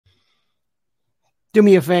Do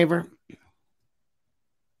me a favor.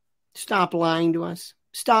 Stop lying to us.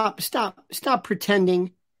 Stop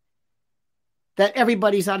pretending that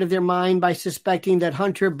everybody's out of their mind by suspecting that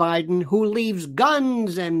Hunter Biden, who leaves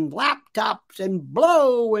guns and laptops and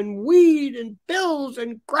blow and weed and pills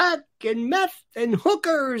and crack and meth and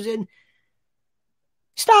hookers, and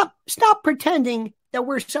stop pretending that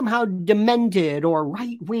we're somehow demented or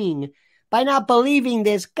right-wing by not believing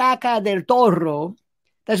this caca del toro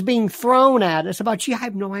that's being thrown at us about, gee, I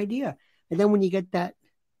have no idea. And then when you get that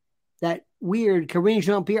weird Karine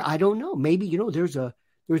Jean-Pierre, I don't know, maybe, there's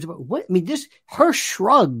what? I mean, her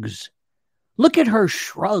shrugs. Look at her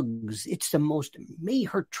shrugs. It's the most,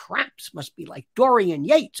 her traps must be like Dorian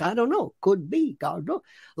Yates. I don't know. Could be. God knows.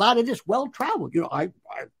 A lot of this well-traveled. I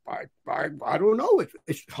don't know.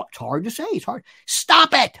 It's hard to say. It's hard.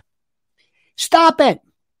 Stop it. Stop it.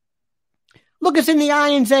 Look us in the eye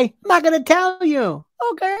and say, I'm not going to tell you.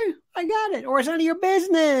 Okay, I got it. Or it's none of your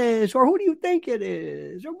business. Or who do you think it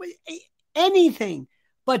is? Or anything.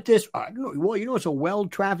 But this, it's a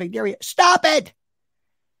well-trafficked area. Stop it!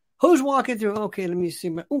 Who's walking through? Okay, let me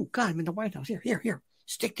see. Oh, God, I'm in the White House. Here.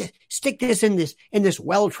 Stick this in this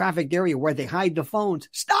well-trafficked area where they hide the phones.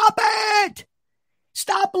 Stop it!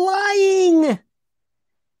 Stop lying!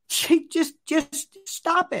 Just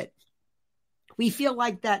stop it. We feel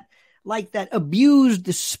like that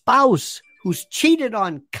abused spouse who's cheated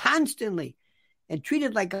on constantly and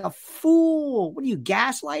treated like a fool. What are you,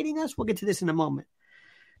 gaslighting us? We'll get to this in a moment.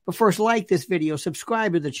 But first, like this video,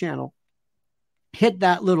 subscribe to the channel, hit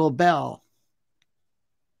that little bell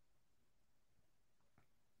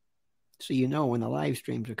so you know when the live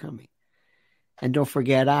streams are coming. And don't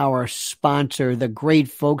forget our sponsor, the great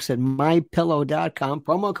folks at mypillow.com,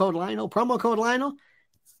 promo code Lionel,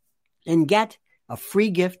 and get a free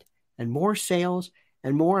gift and more sales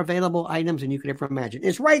and more available items than you could ever imagine.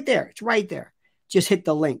 It's right there. Just hit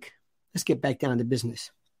the link. Let's get back down to business.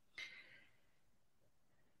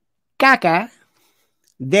 Caca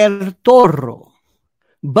del toro,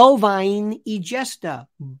 bovine igesta,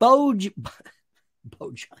 Bojangles,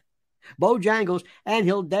 and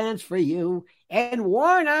he'll dance for you in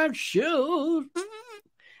worn out shoes.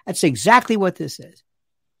 That's exactly what this is.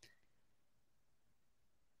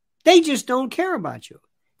 They just don't care about you.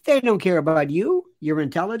 They don't care about you, your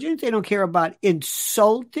intelligence. They don't care about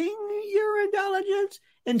insulting your intelligence,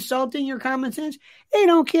 insulting your common sense. They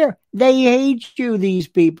don't care. They hate you, these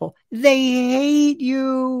people. They hate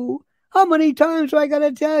you. How many times do I got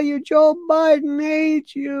to tell you, Joe Biden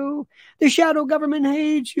hates you? The shadow government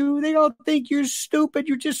hates you. They all think you're stupid.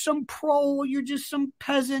 You're just some pro. You're just some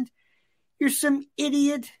peasant. You're some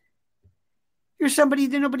idiot. You're somebody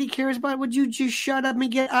that nobody cares about. Would you just shut up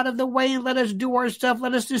and get out of the way and let us do our stuff?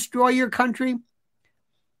 Let us destroy your country.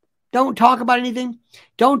 Don't talk about anything.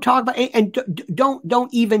 Don't talk about, and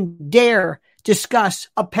don't even dare discuss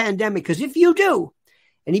a pandemic. Because if you do,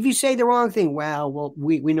 and if you say the wrong thing, well,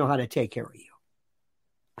 we know how to take care of you.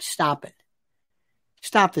 Stop it.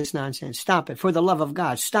 Stop this nonsense. Stop it. For the love of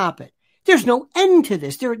God, stop it. There's no end to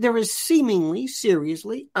this. There is seemingly,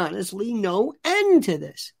 seriously, honestly, no end to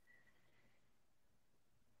this.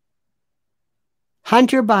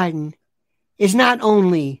 Hunter Biden is not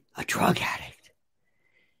only a drug addict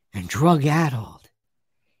and drug-addled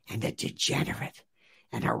and a degenerate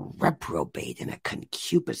and a reprobate and a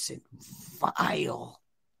concupiscent, vile,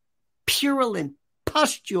 purulent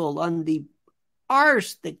pustule on the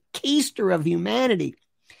arse, the keister of humanity,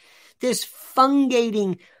 this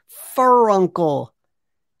fungating furuncle,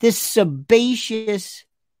 this sebaceous,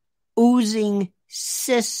 oozing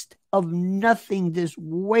cyst of nothing, this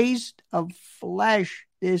waste of flesh,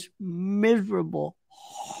 this miserable,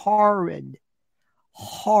 horrid,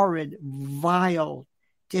 vile,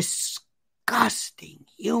 disgusting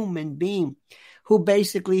human being who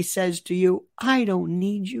basically says to you, I don't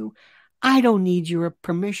need you. I don't need your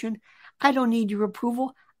permission. I don't need your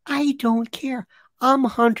approval. I don't care. I'm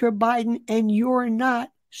Hunter Biden and you're not.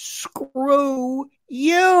 Screw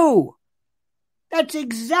you. That's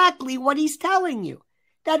exactly what he's telling you.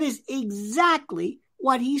 That is exactly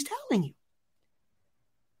what he's telling you.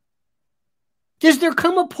 Does there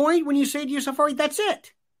come a point when you say to yourself, all right, that's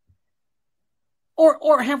it?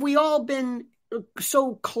 Or have we all been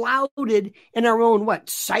so clouded in our own,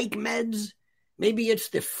 psych meds? Maybe it's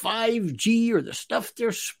the 5G or the stuff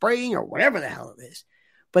they're spraying or whatever the hell it is.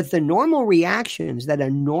 But the normal reactions that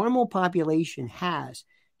a normal population has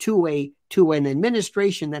to an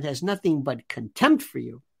administration that has nothing but contempt for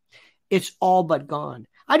you, it's all but gone.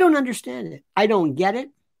 I don't understand it. I don't get it.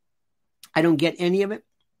 I don't get any of it.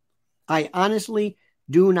 I honestly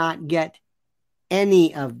do not get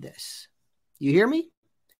any of this. You hear me?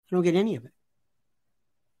 I don't get any of it.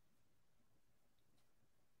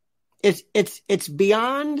 It's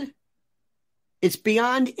beyond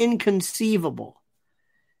inconceivable.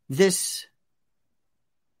 This,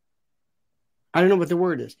 I don't know what the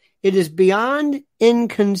word is. It is beyond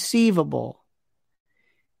inconceivable.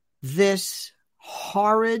 This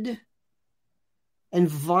horrid and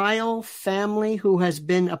vile family who has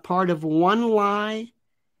been a part of one lie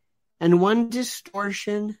and one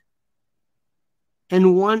distortion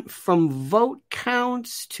and one, from vote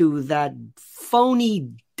counts to that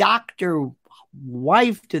phony doctor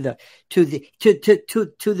wife to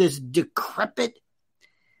this decrepit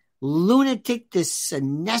lunatic, this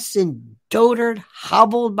senescent dotard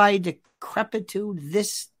hobbled by decrepitude,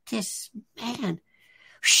 this man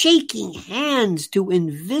shaking hands to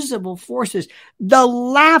invisible forces, the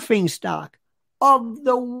laughingstock of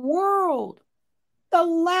the world, the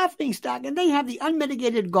laughingstock. And they have the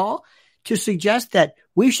unmitigated gall to suggest that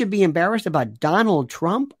we should be embarrassed about Donald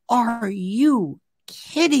Trump. Are you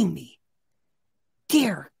kidding me?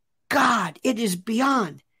 Dear God, it is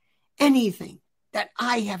beyond anything that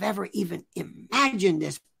I have ever even imagined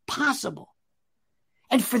as possible.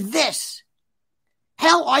 And for this,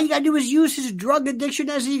 hell, all you got to do is use his drug addiction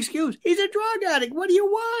as the excuse. He's a drug addict. What do you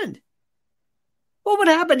want? What would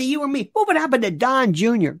happen to you or me? What would happen to Don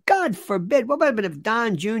Jr.? God forbid. What would happen if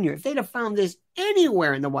Don Jr., if they'd have found this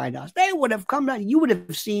anywhere in the White House, they would have come down. You would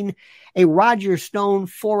have seen a Roger Stone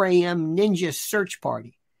 4 a.m. ninja search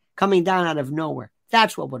party coming down out of nowhere.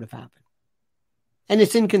 That's what would have happened. And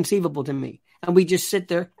it's inconceivable to me. And we just sit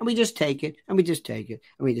there and we just take it and we just take it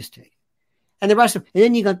and we just take it. And the rest of, and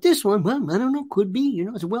then you got this one. Well, I don't know. Could be,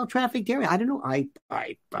 it's a well-trafficked area. I don't know. I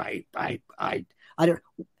don't.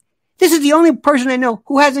 This is the only person I know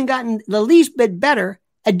who hasn't gotten the least bit better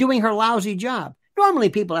at doing her lousy job. Normally,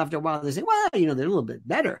 people after a while they say, "Well, they're a little bit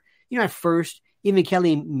better." At first, even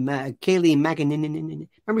Kayleigh McEnany.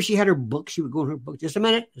 Remember, she had her book. She would go in her book. Just a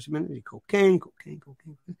minute. Cocaine.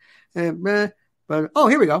 Oh,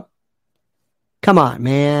 here we go. Come on,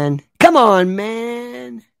 man.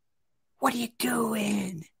 What are you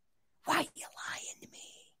doing? Why are you lying to me?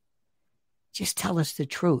 Just tell us the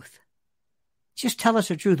truth. Just tell us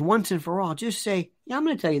the truth once and for all. Just say, yeah, I'm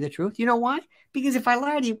going to tell you the truth. You know why? Because if I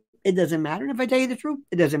lie to you, it doesn't matter. And if I tell you the truth,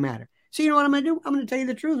 it doesn't matter. So you know what I'm going to do? I'm going to tell you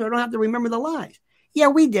the truth. I don't have to remember the lies. Yeah,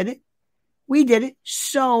 we did it.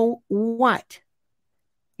 So what?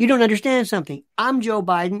 You don't understand something. I'm Joe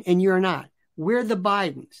Biden and you're not. We're the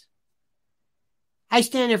Bidens. I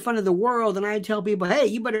stand in front of the world and I tell people, hey,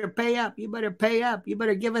 you better pay up. You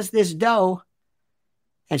better give us this dough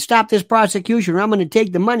and stop this prosecution or I'm going to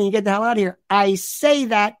take the money and get the hell out of here. I say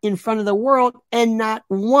that in front of the world and not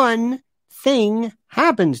one thing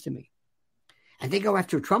happens to me. And they go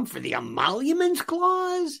after Trump for the emoluments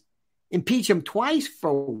clause, impeach him twice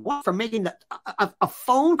for what? For making a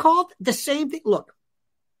phone call? The same thing. Look,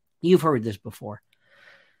 you've heard this before.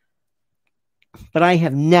 But I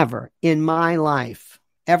have never in my life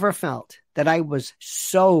ever felt that I was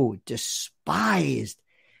so despised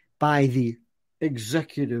by the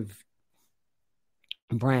executive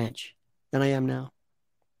branch than I am now.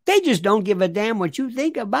 They just don't give a damn what you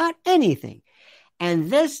think about anything. And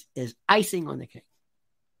this is icing on the cake.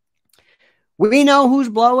 We know whose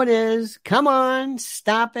blow it is. Come on,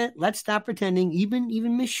 stop it. Let's stop pretending.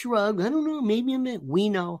 Even Miss Shrug, I don't know, maybe a minute. We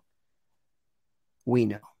know.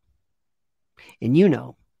 And you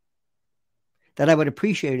know that I would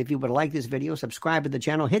appreciate it if you would like this video, subscribe to the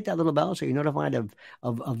channel, hit that little bell so you're notified of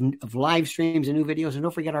live streams and new videos. And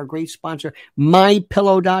don't forget our great sponsor,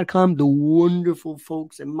 MyPillow.com, the wonderful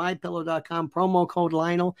folks at MyPillow.com, promo code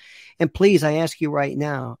Lionel. And please, I ask you right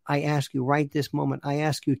now, this moment, I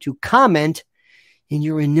ask you to comment in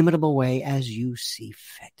your inimitable way as you see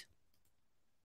fit.